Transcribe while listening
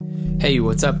Hey,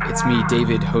 what's up? It's me,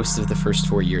 David, host of the First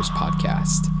 4 Years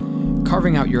podcast.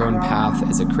 Carving out your own path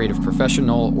as a creative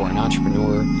professional or an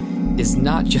entrepreneur is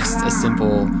not just a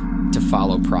simple to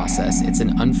follow process. It's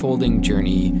an unfolding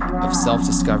journey of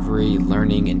self-discovery,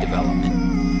 learning, and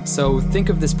development. So think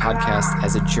of this podcast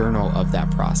as a journal of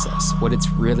that process, what it's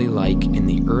really like in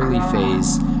the early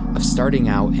phase of starting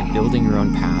out and building your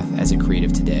own path as a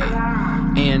creative today.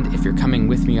 And if you're coming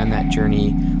with me on that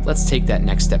journey, let's take that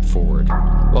next step forward.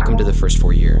 Welcome to the First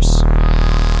 4 Years.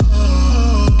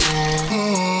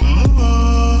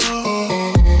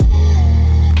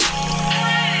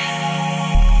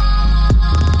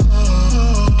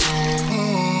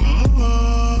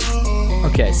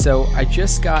 Okay, so I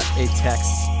just got a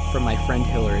text from my friend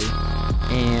Hilary,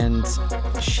 and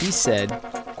she said,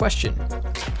 question,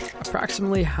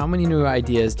 approximately how many new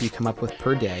ideas do you come up with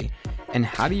per day, and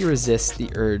how do you resist the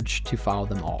urge to follow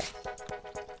them all?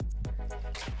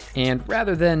 And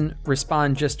rather than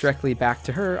respond just directly back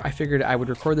to her, I figured I would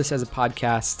record this as a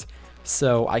podcast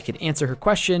so I could answer her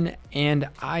question, and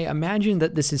I imagine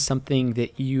that this is something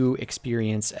that you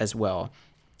experience as well.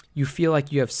 You feel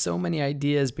like you have so many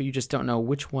ideas, but you just don't know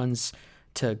which ones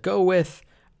to go with.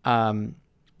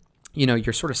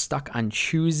 You're sort of stuck on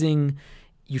choosing.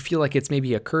 You feel like it's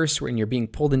maybe a curse when you're being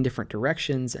pulled in different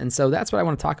directions. And so that's what I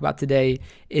want to talk about today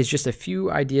is just a few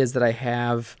ideas that I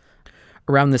have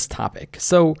around this topic.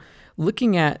 So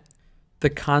looking at the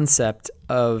concept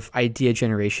of idea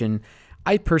generation,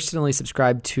 I personally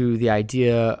subscribe to the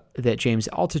idea that James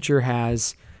Altucher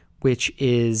has, which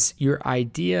is you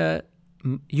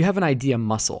have an idea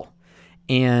muscle.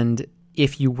 And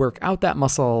if you work out that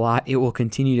muscle a lot, it will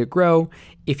continue to grow.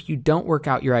 If you don't work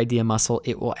out your idea muscle,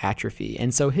 it will atrophy.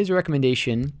 And so his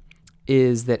recommendation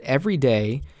is that every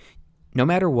day, no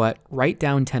matter what, write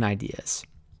down 10 ideas.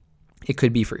 It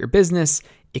could be for your business.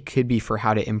 It could be for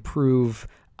how to improve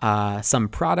some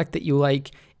product that you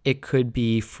like. It could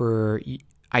be for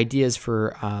ideas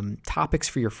for topics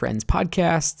for your friend's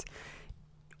podcast.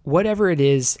 Whatever it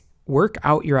is, work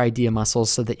out your idea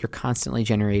muscles so that you're constantly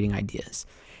generating ideas.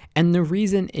 And the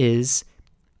reason is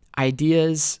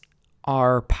ideas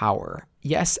are power.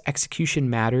 Yes, execution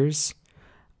matters.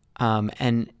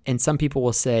 And some people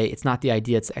will say it's not the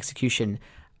idea, it's the execution.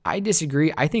 I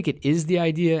disagree. I think it is the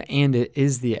idea and it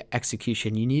is the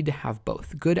execution. You need to have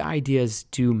both. Good ideas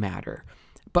do matter.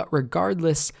 But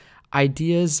regardless,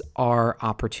 ideas are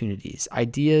opportunities.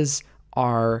 Ideas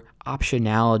are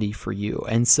optionality for you.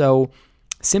 And so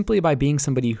simply by being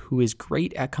somebody who is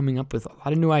great at coming up with a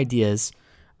lot of new ideas,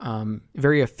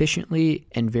 very efficiently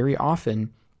and very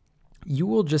often, you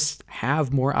will just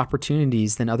have more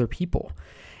opportunities than other people.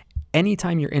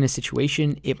 Anytime you're in a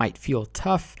situation, it might feel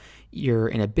tough. You're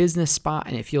in a business spot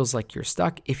and it feels like you're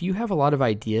stuck. If you have a lot of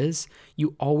ideas,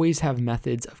 you always have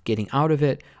methods of getting out of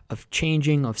it, of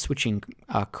changing, of switching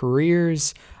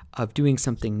careers, of doing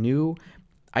something new.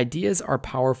 Ideas are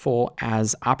powerful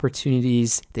as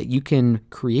opportunities that you can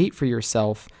create for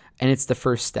yourself, and it's the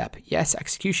first step. Yes,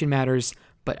 execution matters,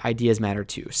 but ideas matter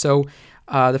too. So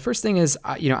the first thing is,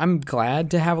 I'm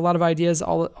glad to have a lot of ideas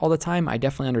all the time. I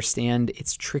definitely understand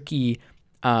it's tricky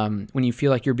when you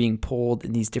feel like you're being pulled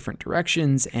in these different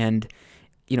directions, and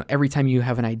every time you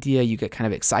have an idea, you get kind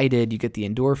of excited, you get the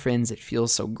endorphins, it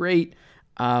feels so great.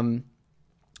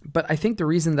 But I think the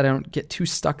reason that I don't get too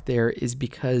stuck there is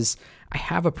because I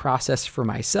have a process for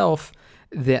myself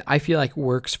that I feel like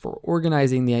works for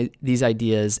organizing these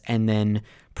ideas and then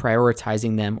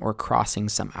prioritizing them or crossing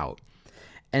some out.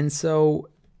 And so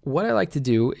what I like to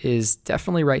do is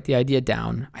definitely write the idea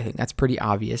down. I think that's pretty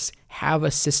obvious. Have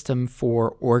a system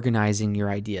for organizing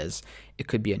your ideas. It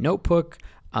could be a notebook.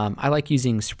 I like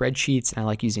using spreadsheets and I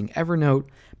like using Evernote,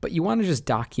 but you want to just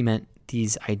document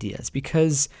these ideas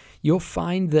because you'll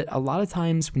find that a lot of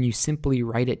times when you simply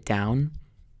write it down,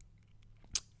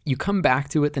 you come back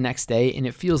to it the next day and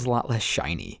it feels a lot less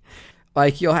shiny.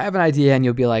 Like you'll have an idea and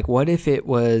you'll be like, what if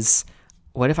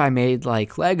I made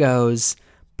like Legos,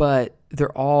 but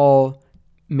they're all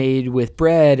made with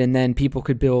bread and then people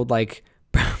could build like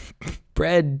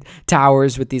bread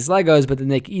towers with these Legos, but then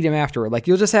they can eat them afterward. Like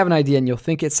you'll just have an idea and you'll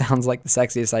think it sounds like the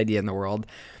sexiest idea in the world.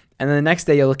 And then the next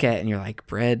day you'll look at it and you're like,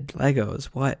 bread Legos,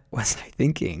 what was I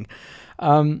thinking?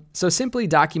 So simply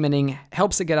documenting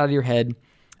helps it get out of your head,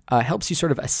 helps you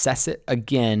sort of assess it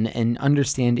again and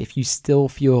understand if you still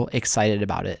feel excited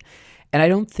about it. And I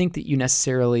don't think that you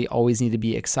necessarily always need to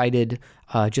be excited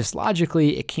just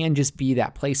logically. It can just be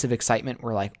that place of excitement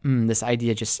where like, this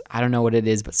idea I don't know what it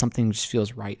is, but something just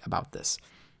feels right about this.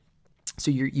 So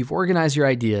you've organized your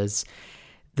ideas.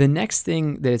 The next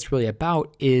thing that it's really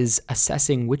about is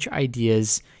assessing which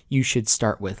ideas you should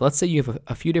start with. Let's say you have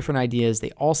a few different ideas.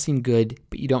 They all seem good,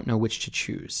 but you don't know which to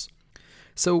choose.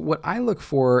 So what I look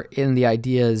for in the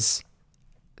ideas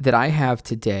that I have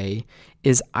today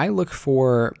is I look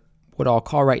for what I'll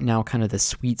call right now kind of the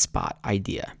sweet spot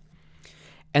idea.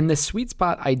 And the sweet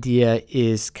spot idea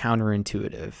is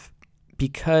counterintuitive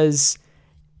because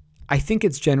I think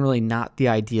it's generally not the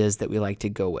ideas that we like to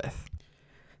go with.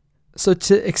 So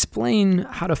to explain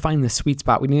how to find the sweet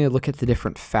spot, we need to look at the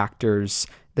different factors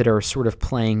that are sort of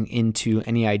playing into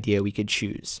any idea we could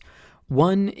choose.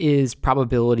 One is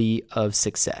probability of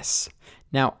success.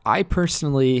 Now, I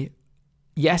personally,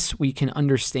 yes, we can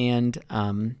understand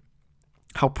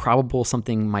how probable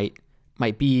something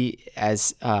might be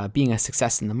as being a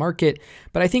success in the market,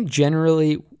 but I think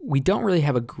generally we don't really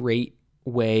have a great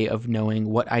way of knowing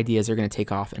what ideas are going to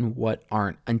take off and what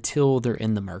aren't until they're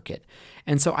in the market.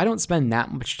 And so I don't spend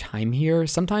that much time here.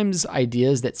 Sometimes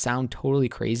ideas that sound totally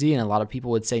crazy and a lot of people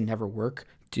would say never work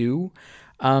do.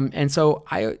 And so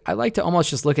I like to almost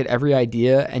just look at every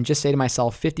idea and just say to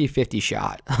myself, 50-50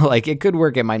 shot. Like it could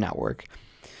work, it might not work.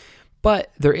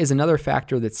 But there is another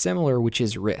factor that's similar, which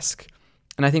is risk.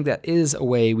 And I think that is a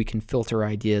way we can filter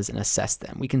ideas and assess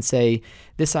them. We can say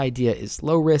this idea is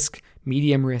low risk,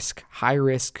 medium risk, high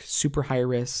risk, super high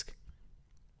risk.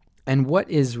 And what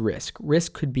is risk?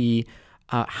 Risk could be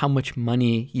how much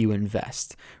money you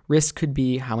invest. Risk could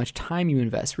be how much time you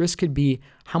invest. Risk could be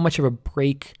how much of a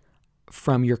break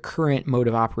from your current mode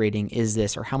of operating is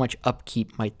this, or how much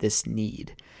upkeep might this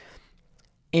need.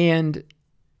 And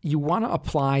you want to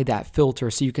apply that filter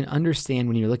so you can understand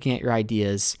when you're looking at your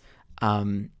ideas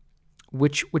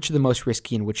which are the most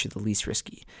risky and which are the least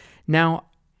risky. Now,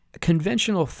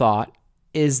 conventional thought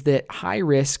is that high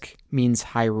risk means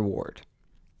high reward.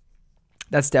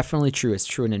 That's definitely true. It's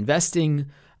true in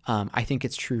investing. I think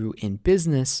it's true in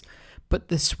business. But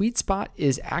the sweet spot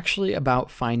is actually about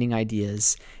finding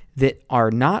ideas that are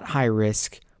not high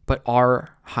risk, but are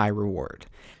high reward.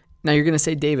 Now, you're going to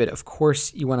say, David, of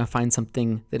course you want to find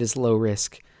something that is low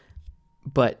risk,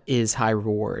 but is high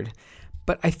reward.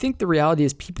 But I think the reality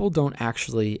is people don't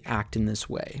actually act in this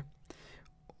way.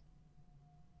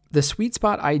 The sweet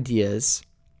spot ideas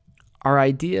are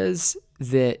ideas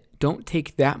that don't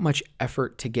take that much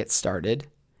effort to get started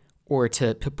or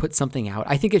to put something out.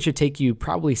 I think it should take you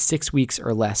probably 6 weeks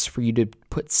or less for you to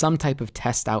put some type of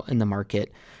test out in the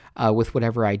market with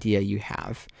whatever idea you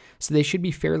have. So they should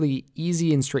be fairly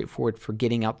easy and straightforward for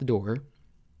getting out the door.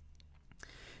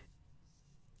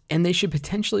 And they should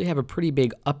potentially have a pretty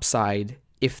big upside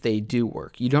if they do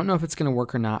work. You don't know if it's going to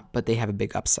work or not, but they have a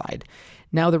big upside.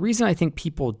 Now, the reason I think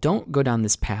people don't go down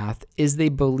this path is they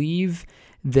believe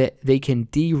that they can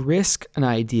de-risk an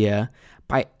idea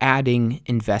by adding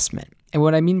investment. And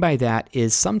what I mean by that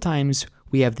is sometimes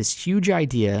we have this huge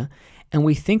idea and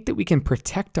we think that we can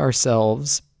protect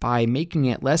ourselves by making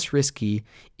it less risky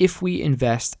if we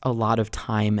invest a lot of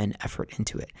time and effort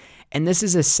into it. And this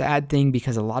is a sad thing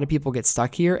because a lot of people get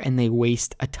stuck here and they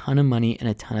waste a ton of money and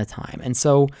a ton of time. And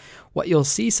so what you'll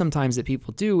see sometimes that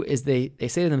people do is they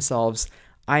say to themselves,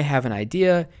 I have an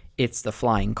idea, it's the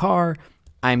flying car,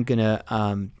 I'm going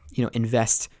to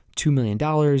invest $2 million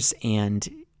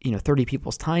and 30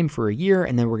 people's time for a year,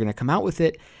 and then we're going to come out with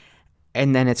it.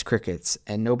 And then it's crickets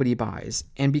and nobody buys.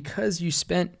 And because you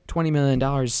spent $20 million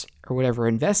or whatever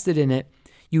invested in it,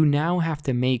 you now have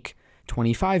to make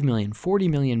 $25 million, $40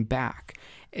 million back.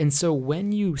 And so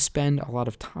when you spend a lot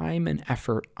of time and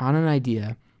effort on an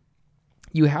idea,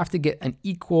 you have to get an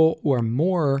equal or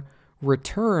more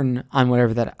return on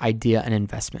whatever that idea and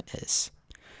investment is.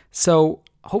 So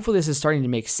hopefully this is starting to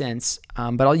make sense,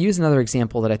 but I'll use another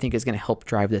example that I think is going to help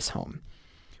drive this home,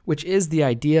 which is the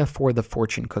idea for the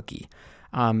fortune cookie.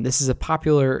 This is a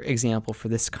popular example for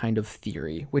this kind of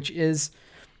theory, which is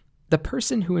the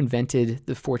person who invented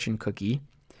the fortune cookie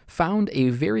found a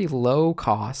very low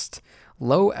cost,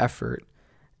 low effort,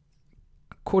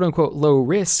 quote unquote, low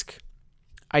risk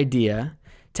idea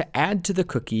to add to the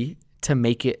cookie to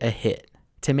make it a hit,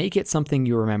 to make it something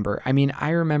you remember. I mean,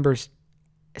 I remember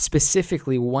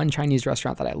specifically one Chinese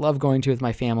restaurant that I love going to with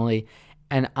my family,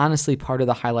 and honestly, part of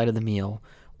the highlight of the meal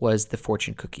was the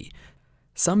fortune cookie.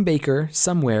 Some baker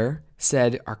somewhere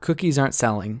said, our cookies aren't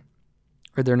selling,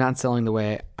 or they're not selling the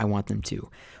way I want them to.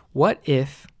 What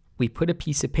if we put a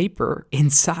piece of paper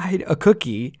inside a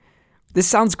cookie? This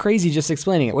sounds crazy just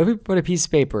explaining it. What if we put a piece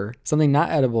of paper, something not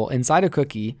edible, inside a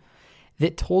cookie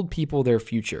that told people their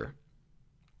future?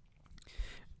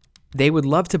 They would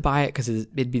love to buy it because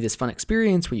it'd be this fun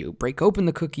experience where you break open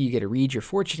the cookie, you get to read your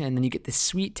fortune, and then you get this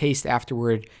sweet taste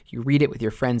afterward. You read it with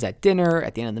your friends at dinner,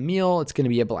 at the end of the meal. It's going to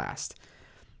be a blast.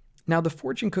 Now, the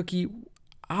fortune cookie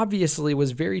obviously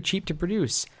was very cheap to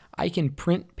produce. I can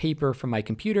print paper from my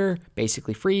computer,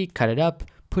 basically free, cut it up,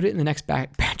 put it in the next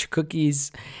batch of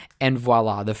cookies, and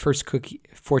voila, the first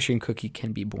fortune cookie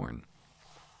can be born.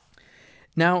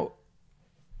 Now,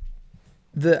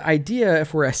 the idea,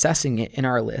 if we're assessing it in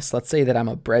our list, let's say that I'm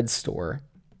a bread store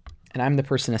and I'm the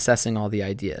person assessing all the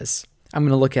ideas. I'm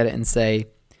going to look at it and say,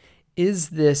 is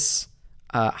this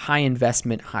high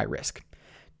investment, high risk?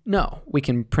 No, we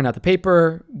can print out the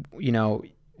paper.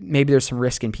 Maybe there's some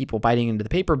risk in people biting into the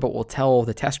paper, but we'll tell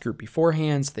the test group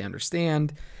beforehand so they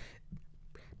understand.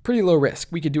 Pretty low risk.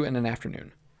 We could do it in an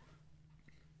afternoon.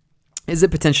 Is it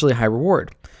potentially high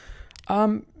reward?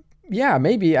 Yeah,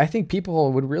 maybe. I think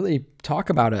people would really talk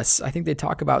about us. I think they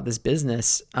talk about this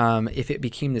business if it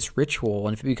became this ritual.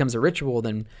 And if it becomes a ritual,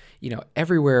 then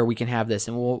everywhere we can have this,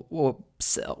 and we'll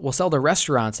sell to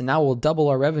restaurants, and now we'll double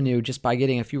our revenue just by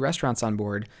getting a few restaurants on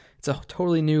board. It's a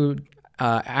totally new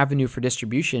avenue for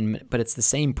distribution, but it's the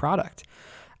same product,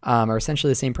 or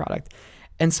essentially the same product.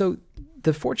 And so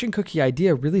the fortune cookie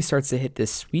idea really starts to hit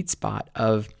this sweet spot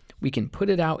of we can put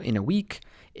it out in a week.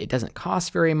 It doesn't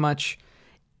cost very much.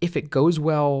 If it goes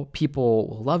well, people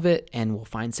will love it and will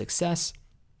find success.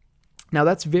 Now,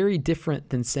 that's very different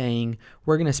than saying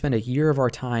we're going to spend a year of our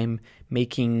time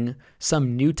making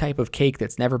some new type of cake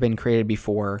that's never been created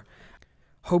before,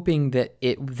 hoping that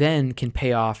it then can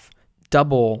pay off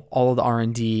double all of the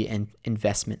R&D and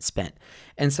investment spent.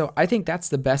 And so I think that's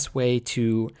the best way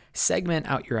to segment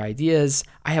out your ideas.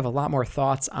 I have a lot more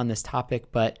thoughts on this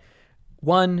topic, but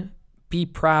one, be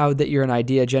proud that you're an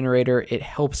idea generator. It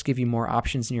helps give you more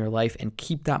options in your life and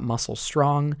keep that muscle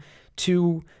strong.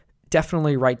 2,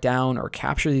 definitely write down or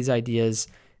capture these ideas.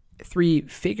 3,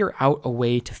 figure out a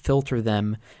way to filter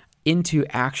them into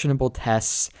actionable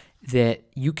tests that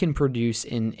you can produce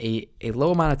in a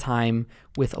low amount of time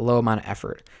with a low amount of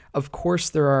effort. Of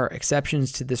course, there are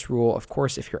exceptions to this rule. Of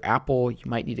course, if you're Apple, you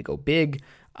might need to go big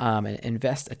and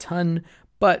invest a ton,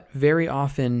 but very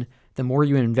often, the more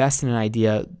you invest in an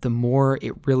idea, the more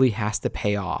it really has to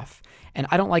pay off. And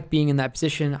I don't like being in that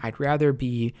position. I'd rather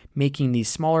be making these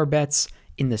smaller bets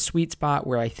in the sweet spot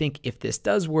where I think if this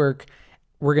does work,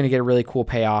 we're going to get a really cool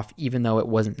payoff, even though it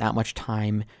wasn't that much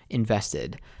time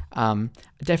invested. I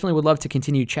definitely would love to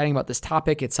continue chatting about this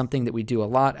topic. It's something that we do a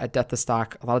lot at Death to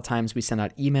Stock. A lot of times we send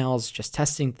out emails just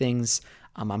testing things.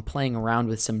 I'm playing around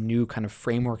with some new kind of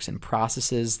frameworks and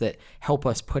processes that help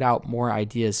us put out more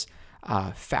ideas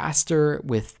faster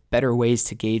with better ways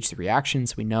to gauge the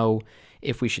reactions. We know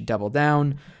if we should double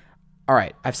down. All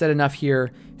right, I've said enough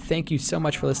here. Thank you so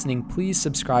much for listening. Please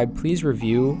subscribe, please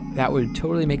review. That would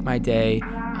totally make my day.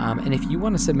 And if you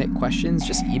want to submit questions,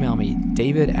 just email me,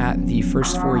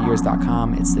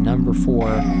 david@thefirst4years.com. It's the number 4.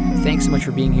 Thanks so much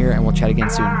for being here, and we'll chat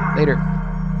again soon. Later.